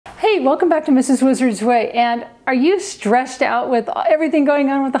Hey, welcome back to Mrs. Wizard's Way. And are you stressed out with everything going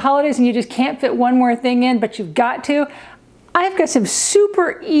on with the holidays and you just can't fit one more thing in, but you've got to? I've got some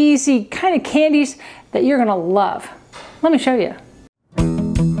super easy kind of candies that you're gonna love. Let me show you.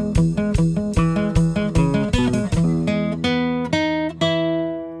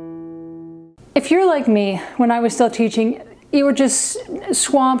 If you're like me, when I was still teaching, you were just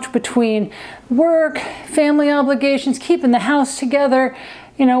swamped between work, family obligations, keeping the house together,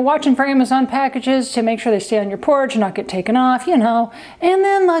 you know, watching for Amazon packages to make sure they stay on your porch and not get taken off, you know, and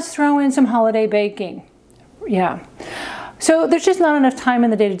then let's throw in some holiday baking. Yeah. So there's just not enough time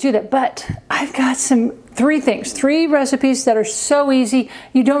in the day to do that, but I've got three recipes that are so easy.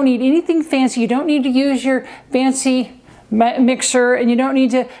 You don't need anything fancy. You don't need to use your fancy mixer, and you don't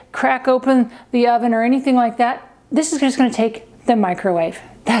need to crack open the oven or anything like that. This is just going to take the microwave.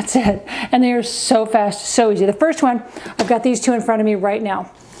 That's it. And they are so fast, so easy. The first one, I've got these two in front of me right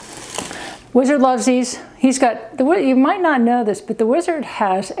now. Wizard loves these. He's got, you might not know this, but the Wizard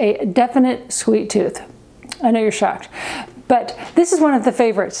has a definite sweet tooth. I know you're shocked. But this is one of the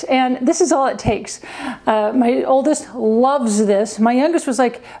favorites, and this is all it takes. My oldest loves this. My youngest was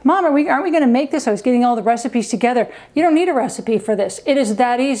like, Mom, aren't we going to make this? I was getting all the recipes together. You don't need a recipe for this. It is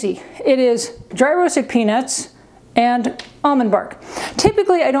that easy. It is dry roasted peanuts and almond bark.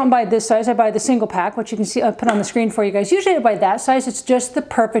 Typically, I don't buy this size. I buy the single pack, which you can see I'll put on the screen for you guys. Usually I buy that size. It's just the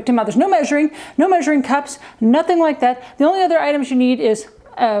perfect amount. There's no measuring cups, nothing like that. The only other items you need is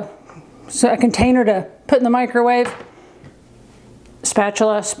a container to put in the microwave,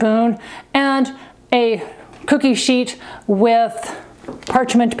 spatula, spoon, and a cookie sheet with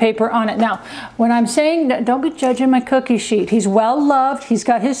parchment paper on it. Now, when I'm saying that, don't be judging my cookie sheet. He's well loved. He's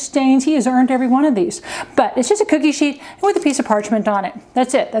got his stains. He has earned every one of these. But it's just a cookie sheet with a piece of parchment on it.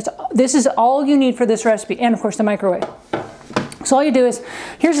 That's it. This is all you need for this recipe, and of course the microwave. So all you do is,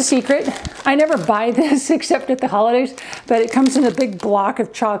 here's a secret. I never buy this except at the holidays, but it comes in a big block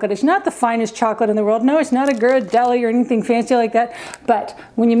of chocolate. It's not the finest chocolate in the world. No, it's not a Ghirardelli or anything fancy like that. But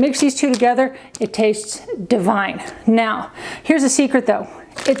when you mix these two together, it tastes divine. Now, here's a secret though.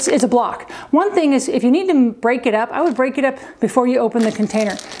 It's a block. One thing is, if you need to break it up, I would break it up before you open the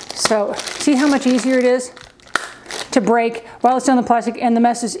container. So see how much easier it is to break while it's on the plastic, and the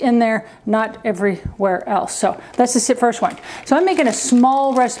mess is in there, not everywhere else. So that's the first one. So I'm making a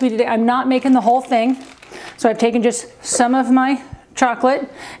small recipe today. I'm not making the whole thing. So I've taken just some of my chocolate,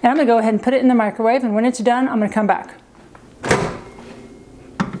 and I'm gonna go ahead and put it in the microwave, and when it's done, I'm gonna come back.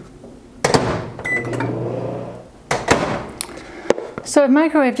 So I've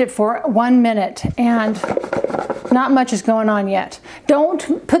microwaved it for 1 minute, and not much is going on yet.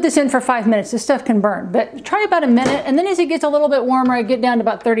 Don't put this in for 5 minutes. This stuff can burn, but try about a minute, and then as it gets a little bit warmer, I get down to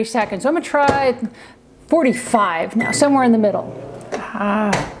about 30 seconds. So I'm gonna try 45 now, somewhere in the middle.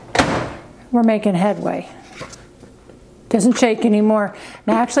 We're making headway. Doesn't shake anymore.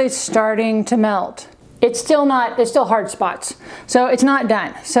 Now actually it's starting to melt. It's still hard spots. So it's not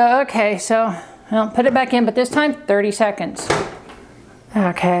done. So okay, so I'll put it back in, but this time 30 seconds.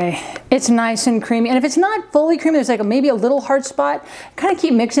 Okay, it's nice and creamy. And if it's not fully creamy, there's like maybe a little hard spot, kind of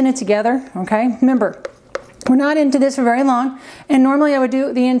keep mixing it together, okay? Remember, we're not into this for very long, and normally I would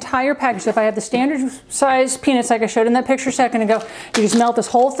do the entire package. So if I have the standard size peanuts like I showed in that picture a second ago, you just melt this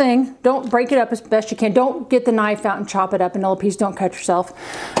whole thing. Don't break it up as best you can. Don't get the knife out and chop it up in little pieces. Don't cut yourself,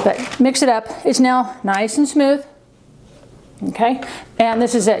 but mix it up. It's now nice and smooth, okay? And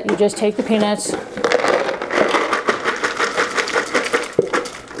this is it. You just take the peanuts.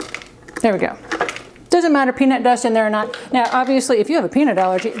 There we go. Doesn't matter peanut dust in there or not. Now, obviously, if you have a peanut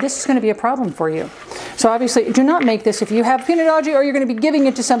allergy, this is going to be a problem for you. So obviously, do not make this if you have a peanut allergy or you're going to be giving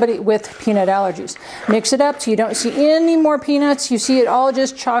it to somebody with peanut allergies. Mix it up so you don't see any more peanuts. You see it all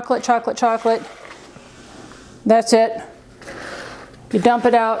just chocolate, chocolate, chocolate. That's it. You dump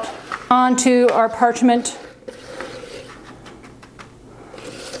it out onto our parchment.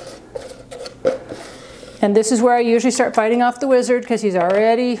 And this is where I usually start fighting off the Wizard, because he's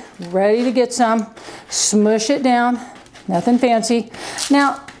already ready to get some. Smush it down, nothing fancy.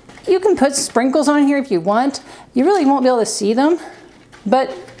 Now, you can put sprinkles on here if you want. You really won't be able to see them,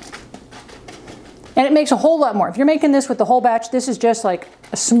 and it makes a whole lot more. If you're making this with the whole batch, this is just like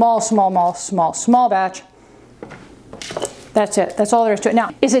a small batch. That's it. That's all there is to it. Now,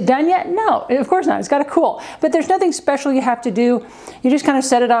 is it done yet? No, of course not. It's got to cool. But there's nothing special you have to do. You just kind of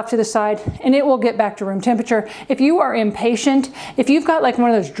set it off to the side and it will get back to room temperature. If you are impatient, if you've got like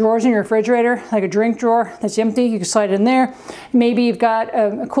one of those drawers in your refrigerator, like a drink drawer that's empty, you can slide it in there. Maybe you've got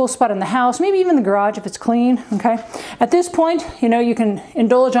a cool spot in the house, maybe even the garage if it's clean, okay? At this point, you know, you can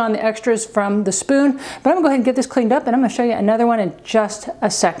indulge on the extras from the spoon, but I'm gonna go ahead and get this cleaned up and I'm gonna show you another one in just a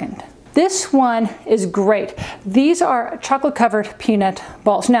second. This one is great. These are chocolate covered peanut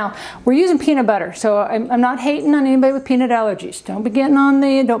balls. Now, we're using peanut butter, so I'm not hating on anybody with peanut allergies. Don't be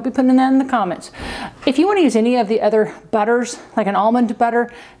don't be putting that in the comments. If you want to use any of the other butters, like an almond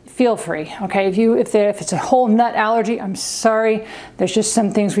butter, feel free, okay? If it's a whole nut allergy, I'm sorry. There's just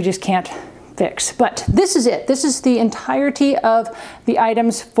some things we just can't fix. But this is it. This is the entirety of the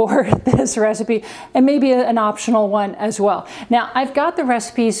items for this recipe, and maybe an optional one as well. Now, I've got the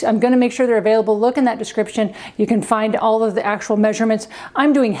recipes. I'm going to make sure they're available. Look in that description. You can find all of the actual measurements.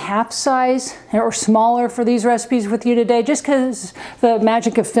 I'm doing half size or smaller for these recipes with you today, just because the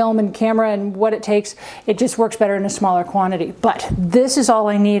magic of film and camera and what it takes, it just works better in a smaller quantity. But this is all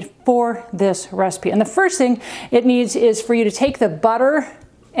I need for this recipe. And the first thing it needs is for you to take the butter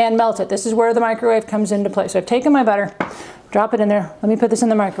and melt it. This is where the microwave comes into play. So I've taken my butter, drop it in there. Let me put this in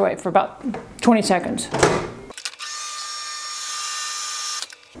the microwave for about 20 seconds.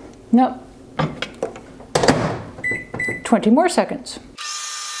 Nope. 20 more seconds.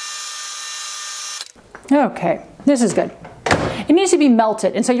 Okay, this is good. It needs to be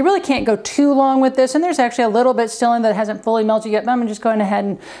melted, and so you really can't go too long with this, and there's actually a little bit still in that hasn't fully melted yet, but I'm just going ahead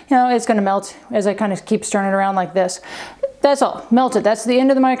and, you know, it's gonna melt as I kind of keep stirring it around like this. That's all, melted. That's the end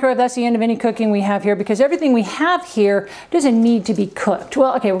of the microwave. That's the end of any cooking we have here, because everything we have here doesn't need to be cooked.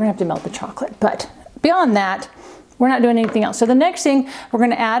 Well, okay, we're gonna have to melt the chocolate, but beyond that, we're not doing anything else. So the next thing, we're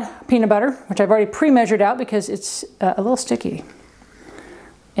gonna add peanut butter, which I've already pre-measured out because it's a little sticky.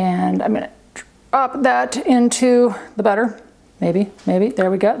 And I'm gonna drop that into the butter. Maybe, there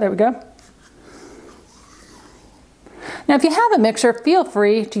we go, there we go. Now, if you have a mixer, feel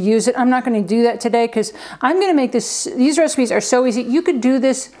free to use it. I'm not going to do that today because I'm going to make this, these recipes are so easy. You could do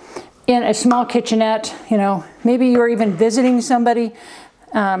this in a small kitchenette, you know, maybe you're even visiting somebody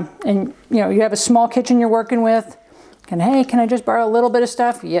and, you know, you have a small kitchen you're working with. And hey, can I just borrow a little bit of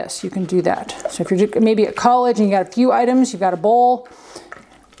stuff? Yes, you can do that. So if you're maybe at college and you got a few items, you've got a bowl,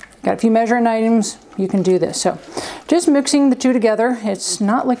 got a few measuring items, you can do this. So just mixing the two together, it's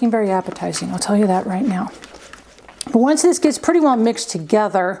not looking very appetizing, I'll tell you that right now. But once this gets pretty well mixed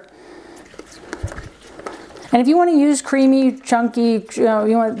together, and if you want to use creamy, chunky, you know,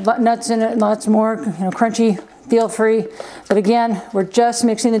 you want nuts in it, lots more, you know, crunchy, feel free. But again, we're just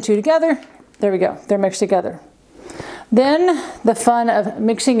mixing the two together. There we go, they're mixed together. Then the fun of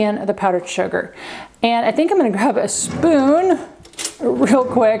mixing in the powdered sugar. And I think I'm going to grab a spoon real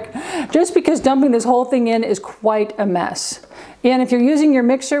quick, just because dumping this whole thing in is quite a mess. And if you're using your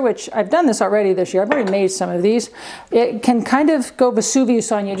mixer, which I've done this already this year, I've already made some of these, it can kind of go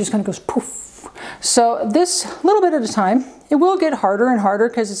Vesuvius on you, it just kind of goes poof. So this little bit at a time, it will get harder and harder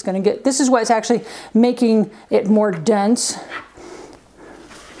because it's going to get, this is what's actually making it more dense.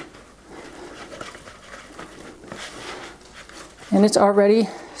 And it's already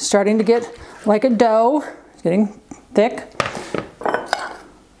starting to get like a dough, it's getting thick.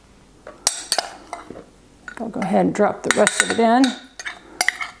 I'll go ahead and drop the rest of it in.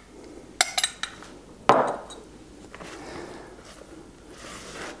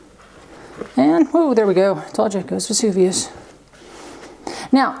 And, whoa, there we go. I told you, it goes Vesuvius.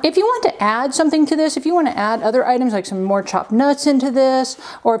 Now, if you want to add something to this, if you want to add other items like some more chopped nuts into this,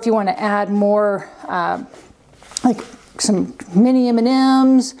 or if you want to add more, like some mini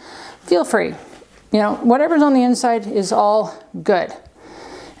M&Ms, feel free. You know, whatever's on the inside is all good.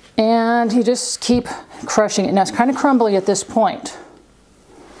 And you just keep crushing it. Now it's kind of crumbly at this point.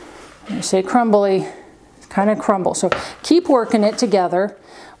 When I say crumbly, it's kind of crumble. So keep working it together.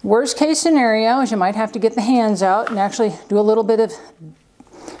 Worst case scenario is you might have to get the hands out and actually do a little bit of,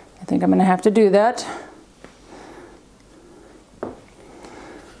 I think I'm going to have to do that.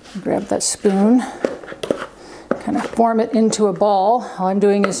 Grab that spoon, kind of form it into a ball. All I'm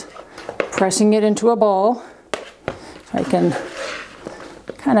doing is pressing it into a ball so I can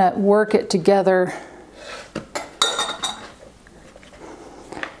kind of work it together.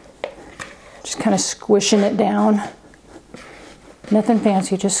 Just kind of squishing it down. Nothing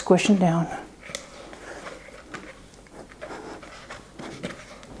fancy, just squishing down.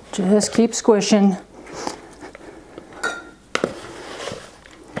 Just keep squishing.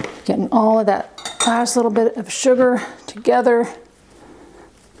 Getting all of that last little bit of sugar together.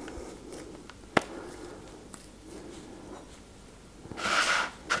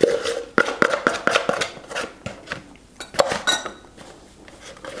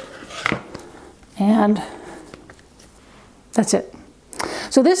 And that's it.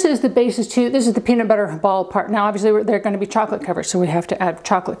 So this is the basis to, this is the peanut butter ball part. Now obviously they're going to be chocolate covered, so we have to add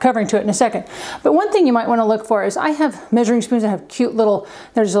chocolate covering to it in a second. But one thing you might want to look for is I have measuring spoons that have cute little,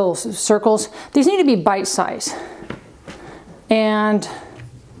 there's little circles. These need to be bite size. And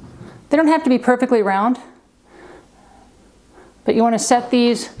they don't have to be perfectly round, but you want to set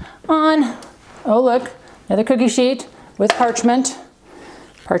these on, oh look, another cookie sheet with parchment.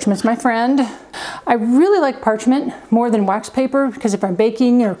 Parchment's my friend. I really like parchment more than wax paper because if I'm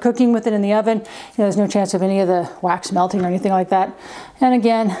baking or cooking with it in the oven, you know, there's no chance of any of the wax melting or anything like that. And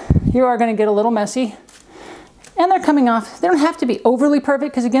again, you are going to get a little messy. And they're coming off. They don't have to be overly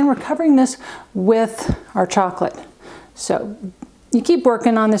perfect because again, we're covering this with our chocolate. So you keep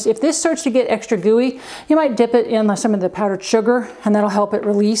working on this. If this starts to get extra gooey, you might dip it in some of the powdered sugar and that'll help it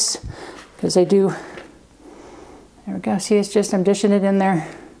release because they do. There we go. See, it's just, I'm dishing it in there.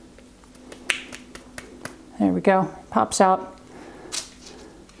 There we go. Pops out.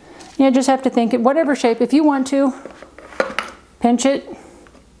 You just have to think it, whatever shape. If you want to, pinch it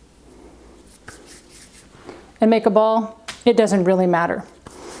and make a ball. It doesn't really matter.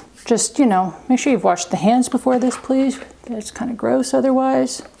 Just, you know, make sure you've washed the hands before this, please. It's kind of gross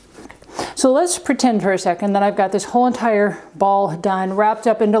otherwise. So let's pretend for a second that I've got this whole entire ball done, wrapped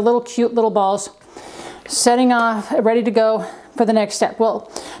up into little cute little balls, setting off, ready to go for the next step.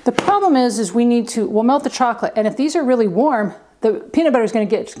 Well, the problem is we'll melt the chocolate. And if these are really warm, the peanut butter is going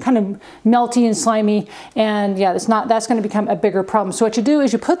to get kind of melty and slimy. And yeah, that's going to become a bigger problem. So what you do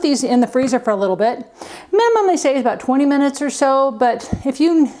is you put these in the freezer for a little bit. Minimum they say is about 20 minutes or so. But if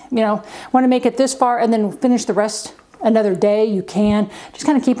you want to make it this far and then finish the rest another day, you can. Just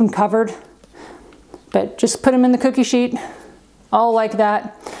kind of keep them covered. But just put them in the cookie sheet, all like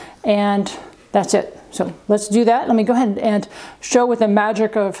that. And that's it. So let's do that. Let me go ahead and show with the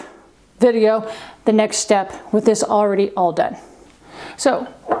magic of video the next step with this already all done.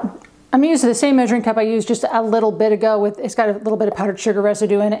 So I'm using the same measuring cup I used just a little bit ago. It's got a little bit of powdered sugar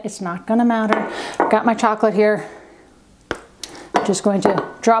residue in it. It's not gonna matter. Got my chocolate here. Just going to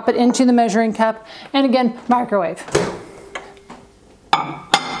drop it into the measuring cup and again, microwave.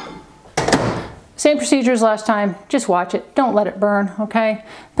 Same procedure as last time, just watch it. Don't let it burn, okay?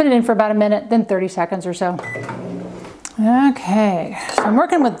 Put it in for about a minute, then 30 seconds or so. Okay, so I'm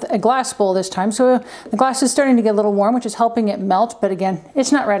working with a glass bowl this time. So the glass is starting to get a little warm, which is helping it melt, but again,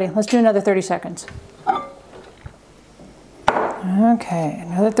 it's not ready. Let's do another 30 seconds. Okay,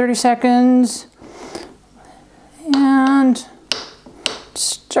 another 30 seconds. And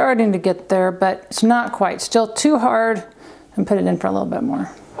starting to get there, but it's not quite. Still too hard. And put it in for a little bit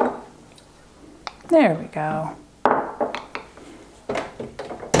more. There we go.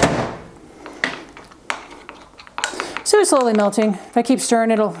 So it's slowly melting. If I keep stirring,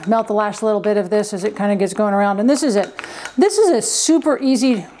 it'll melt the last little bit of this as it kind of gets going around. And this is it. This is a super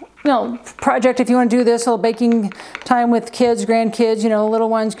easy project if you want to do this, a little baking time with kids, grandkids, little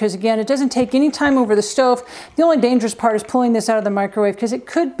ones, because again, it doesn't take any time over the stove. The only dangerous part is pulling this out of the microwave because it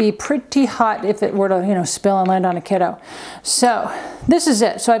could be pretty hot if it were to, spill and land on a kiddo. So this is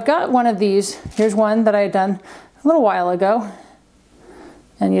it. So I've got one of these. Here's one that I had done a little while ago.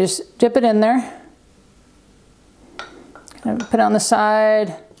 And you just dip it in there. And put it on the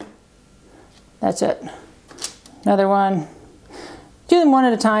side. That's it. Another one. Do them one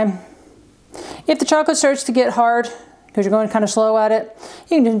at a time. If the chocolate starts to get hard, because you're going kind of slow at it,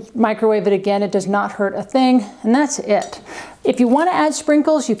 you can just microwave it again. It does not hurt a thing, and that's it. If you want to add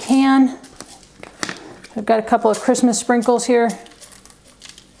sprinkles, you can. I've got a couple of Christmas sprinkles here.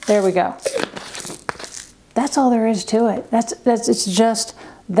 There we go. That's all there is to it. It's just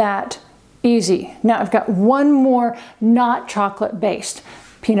that easy. Now I've got one more not chocolate-based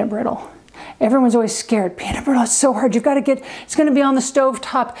peanut brittle. Everyone's always scared. Peanut brittle is so hard. You've got to get, it's going to be on the stove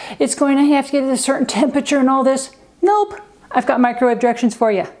top. It's going to have to get at a certain temperature and all this. Nope. I've got microwave directions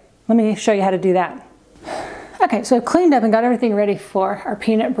for you. Let me show you how to do that. Okay, so I've cleaned up and got everything ready for our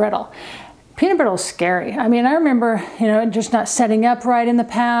peanut brittle. Peanut brittle is scary. I mean, I remember, just not setting up right in the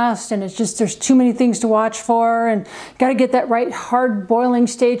past, and it's just, there's too many things to watch for, and got to get that right hard boiling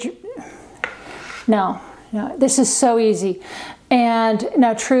stage. No, this is so easy. And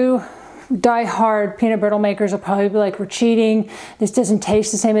now true die-hard peanut brittle makers will probably be like, we're cheating. This doesn't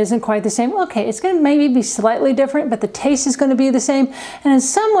taste the same. It isn't quite the same. Okay, it's going to maybe be slightly different, but the taste is going to be the same. And in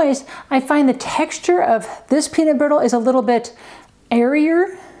some ways, I find the texture of this peanut brittle is a little bit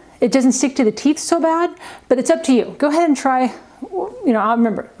airier. It doesn't stick to the teeth so bad, but it's up to you. Go ahead and try, I'll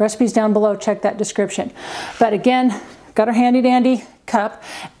remember, recipes down below, check that description. But again, got our handy dandy cup.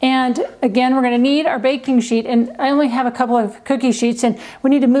 And again, we're going to need our baking sheet, and I only have a couple of cookie sheets, and we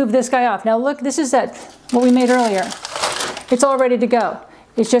need to move this guy off. Now look, this is what we made earlier. It's all ready to go.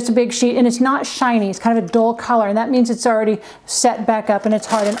 It's just a big sheet, and it's not shiny. It's kind of a dull color, and that means it's already set back up and it's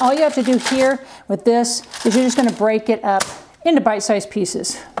hard. And all you have to do here with this is you're just going to break it up into bite-sized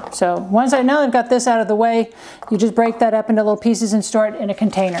pieces. So once I know I've got this out of the way, you just break that up into little pieces and store it in a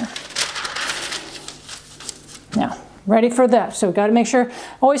container. Now, ready for that. So we've got to make sure,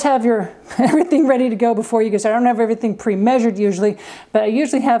 always have your everything ready to go before you go. So I don't have everything pre-measured usually, but I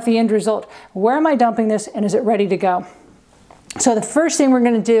usually have the end result. Where am I dumping this, and is it ready to go? So the first thing we're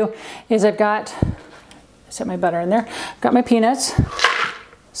going to do is set my butter in there. I've got my peanuts,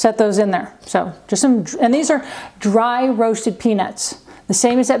 set those in there. So just and these are dry roasted peanuts. The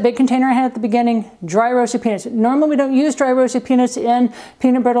same as that big container I had at the beginning, dry roasted peanuts. Normally we don't use dry roasted peanuts in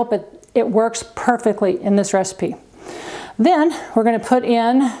peanut brittle, but it works perfectly in this recipe. Then we're going to put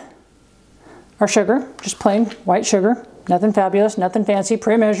in our sugar, just plain white sugar, nothing fabulous, nothing fancy,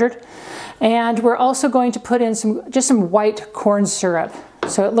 pre-measured. And we're also going to put in just some white corn syrup.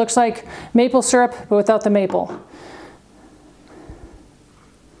 So it looks like maple syrup, but without the maple.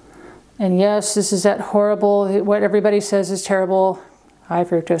 And yes, this is that horrible, what everybody says is terrible, high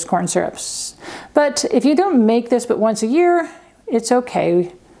fructose corn syrups. But if you don't make this but once a year, it's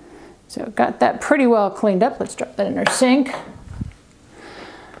okay. So got that pretty well cleaned up. Let's drop that in our sink.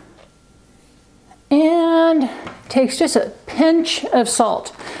 And takes just a pinch of salt.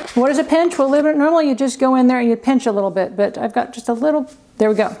 What is a pinch? Well, normally you just go in there and you pinch a little bit, but I've got just a little, there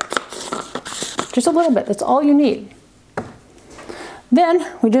we go. Just a little bit, that's all you need. Then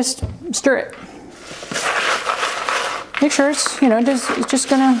we just stir it. Make sure it's, it's just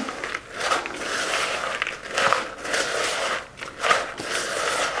gonna,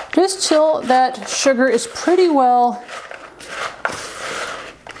 just till that sugar is pretty well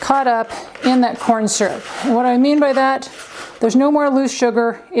caught up in that corn syrup. And what I mean by that, there's no more loose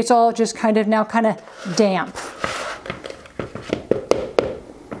sugar. It's all just kind of damp.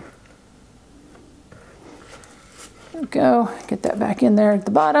 There we go. Get that back in there at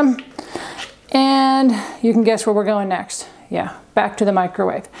the bottom. And you can guess where we're going next. Yeah, back to the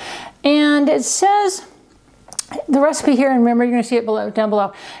microwave. And it says, the recipe here, and remember you're going to see it down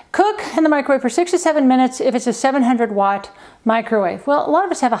below. Cook in the microwave for 6 to 7 minutes if it's a 700 watt microwave. Well, a lot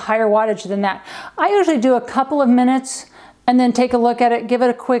of us have a higher wattage than that. I usually do a couple of minutes and then take a look at it, give it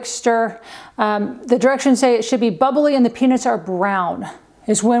a quick stir. The directions say it should be bubbly and the peanuts are brown,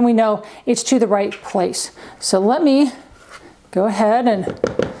 is when we know it's to the right place. So let me go ahead and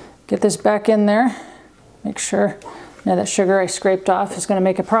get this back in there. Make sure now that sugar I scraped off is going to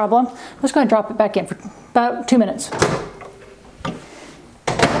make a problem. I'm just going to drop it back in for about 2 minutes.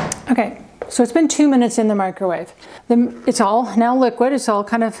 Okay, so it's been 2 minutes in the microwave. It's all now liquid. It's all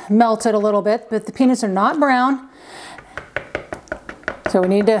kind of melted a little bit, but the peanuts are not brown. So we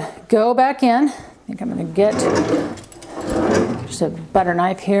need to go back in. I think I'm going to get just a butter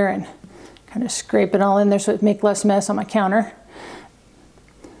knife here and kind of scrape it all in there so it make less mess on my counter.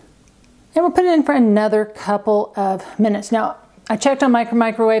 And we'll put it in for another couple of minutes. Now, I checked on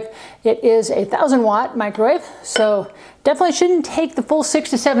microwave. It is a 1000 watt microwave, so definitely shouldn't take the full 6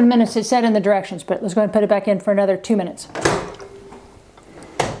 to 7 minutes it said in the directions, but let's go ahead and put it back in for another 2 minutes.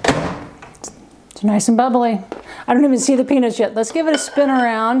 It's nice and bubbly. I don't even see the peanuts yet. Let's give it a spin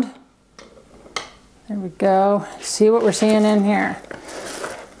around. There we go. See what we're seeing in here.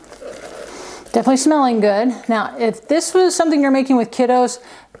 Definitely smelling good. Now, if this was something you're making with kiddos,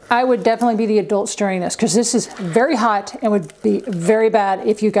 I would definitely be the adult stirring this because this is very hot and would be very bad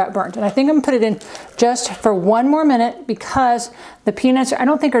if you got burnt. And I think I'm gonna put it in just for 1 more minute because the peanuts, I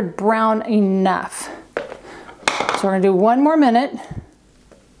don't think are brown enough. So we're gonna do 1 more minute.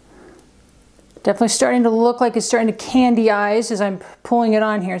 Definitely starting to look like it's starting to candy eyes as I'm pulling it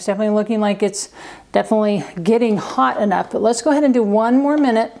on here. It's definitely looking like it's definitely getting hot enough, but let's go ahead and do 1 more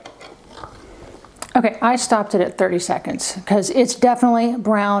minute. Okay, I stopped it at 30 seconds because it's definitely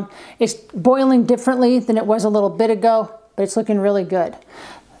brown. It's boiling differently than it was a little bit ago, but it's looking really good.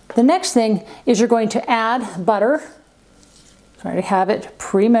 The next thing is you're going to add butter. So I already have it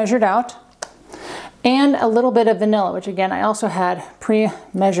pre-measured out. And a little bit of vanilla, which again, I also had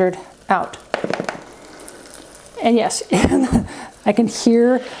pre-measured out. And yes, I can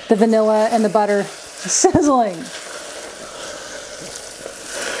hear the vanilla and the butter sizzling.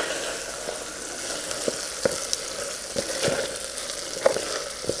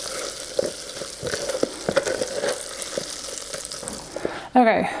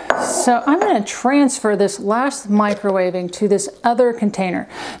 Okay, So I'm going to transfer this last microwaving to this other container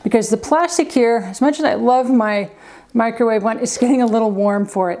because the plastic here, as much as I love my microwave one, it's getting a little warm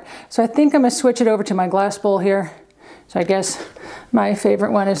for it. So I think I'm going to switch it over to my glass bowl here. So I guess my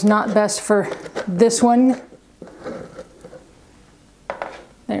favorite one is not best for this one.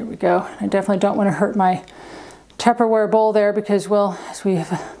 There we go. I definitely don't want to hurt my Tupperware bowl there because, well, as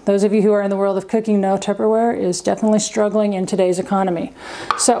those of you who are in the world of cooking know, Tupperware is definitely struggling in today's economy.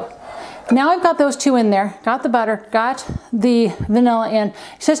 So now I've got those two in there, got the butter, got the vanilla in.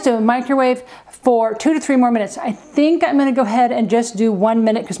 It's just a microwave for 2 to 3 more minutes. I think I'm going to go ahead and just do 1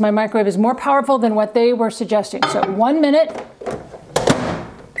 minute because my microwave is more powerful than what they were suggesting. So 1 minute.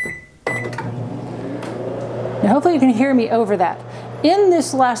 Now hopefully you can hear me over that. In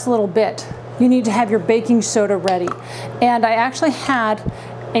this last little bit, you need to have your baking soda ready. And I actually had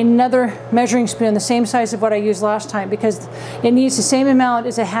another measuring spoon the same size of what I used last time because it needs the same amount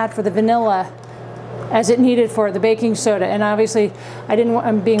as it had for the vanilla as it needed for the baking soda. And obviously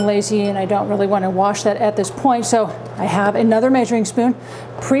I'm being lazy and I don't really want to wash that at this point. So I have another measuring spoon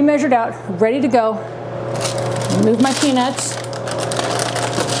pre-measured out, ready to go. Move my peanuts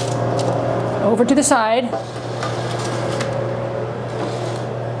over to the side.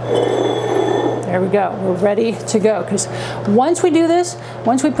 There we go, we're ready to go. Because once we do this,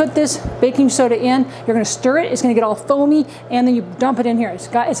 once we put this baking soda in, you're gonna stir it, it's gonna get all foamy, and then you dump it in here.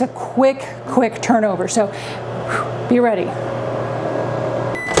 It's a quick turnover, so be ready.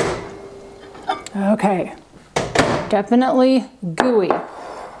 Okay, definitely gooey.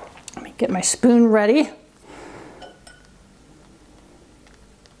 Let me get my spoon ready.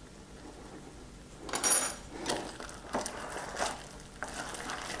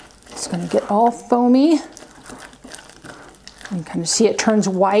 It's going to get all foamy. You can kind of see it turns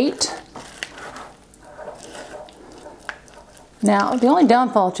white. Now, the only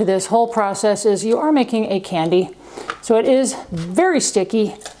downfall to this whole process is you are making a candy. So it is very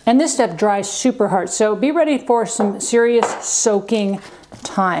sticky, and this stuff dries super hard. So be ready for some serious soaking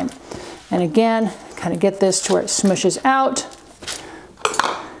time. And again, kind of get this to where it smushes out.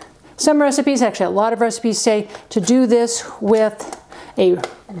 Some recipes, actually a lot of recipes say to do this with a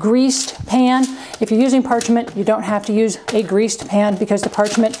greased pan. If you're using parchment, you don't have to use a greased pan because the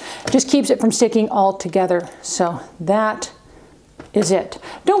parchment just keeps it from sticking all together. So that is it.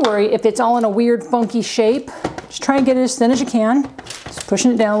 Don't worry if it's all in a weird funky shape. Just try and get it as thin as you can. Just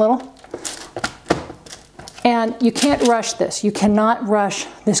pushing it down a little. And you can't rush this. You cannot rush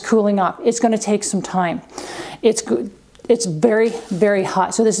this cooling off. It's going to take some time. It's good. It's very, very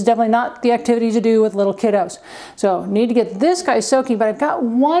hot. So this is definitely not the activity to do with little kiddos. So need to get this guy soaking, but I've got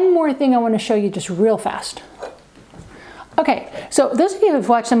one more thing I want to show you just real fast. Okay, so those of you who have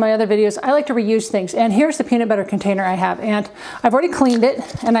watched some of my other videos, I like to reuse things. And here's the peanut butter container I have. And I've already cleaned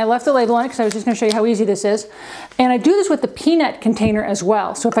it, and I left the label on it because I was just going to show you how easy this is. And I do this with the peanut container as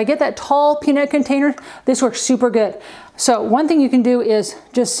well. So if I get that tall peanut container, this works super good. So one thing you can do is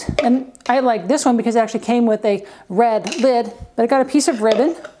just, and I like this one because it actually came with a red lid, but I got a piece of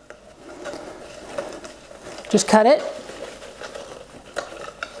ribbon. Just cut it.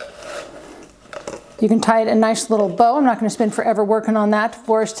 You can tie it in a nice little bow. I'm not going to spend forever working on that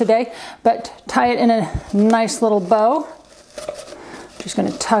for us today, but tie it in a nice little bow. Just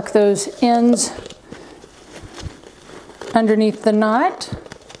going to tuck those ends underneath the knot.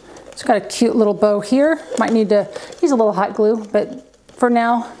 It's got a cute little bow here. Might need to use a little hot glue, but for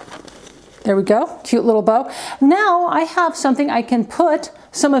now, there we go. Cute little bow. Now I have something I can put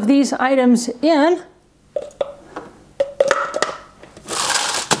some of these items in.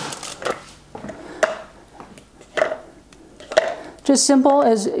 Just simple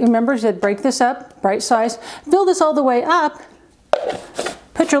as, remember, I said break this up, right size. Fill this all the way up.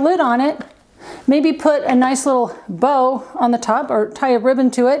 Put your lid on it. Maybe put a nice little bow on the top or tie a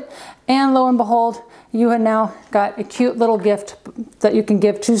ribbon to it. And lo and behold, you have now got a cute little gift that you can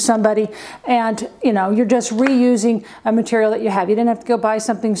give to somebody. And you know, you're just reusing a material that you have. You didn't have to go buy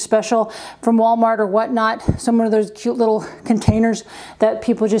something special from Walmart or whatnot. Some of those cute little containers that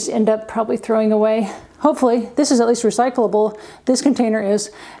people just end up probably throwing away. Hopefully, this is at least recyclable. This container is,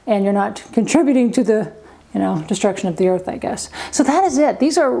 and you're not contributing to the, you know, destruction of the earth, I guess. So that is it.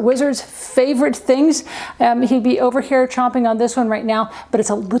 These are Wizard's favorite things. He'd be over here chomping on this one right now, but it's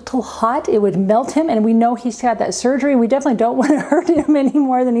a little hot. It would melt him, and we know he's had that surgery. We definitely don't want to hurt him any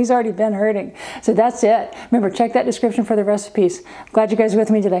more than he's already been hurting. So that's it. Remember, check that description for the recipes. Glad you guys are with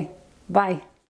me today. Bye.